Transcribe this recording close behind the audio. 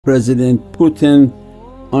President Putin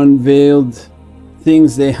unveiled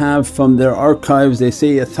things they have from their archives, they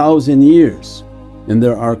say 1,000 years in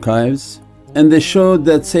their archives, and they showed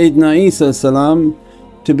that Sayyidina Isa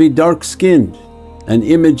to be dark skinned, and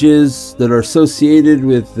images that are associated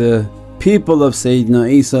with the people of Sayyidina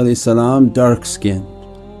Isa dark skinned.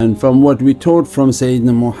 And from what we taught from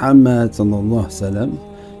Sayyidina Muhammad that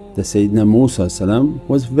Sayyidina Musa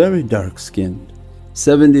was very dark skinned.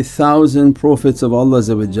 70,000 Prophets of Allah,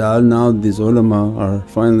 now these ulama are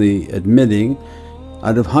finally admitting,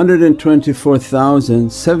 out of 124,000,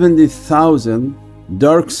 70,000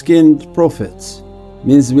 dark skinned Prophets.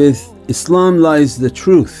 Means with Islam lies the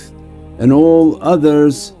truth, and all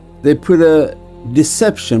others they put a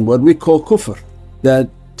deception, what we call kufr, that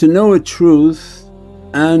to know a truth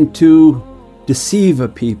and to deceive a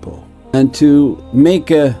people and to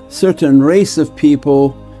make a certain race of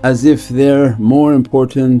people as if they're more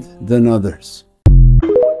important than others.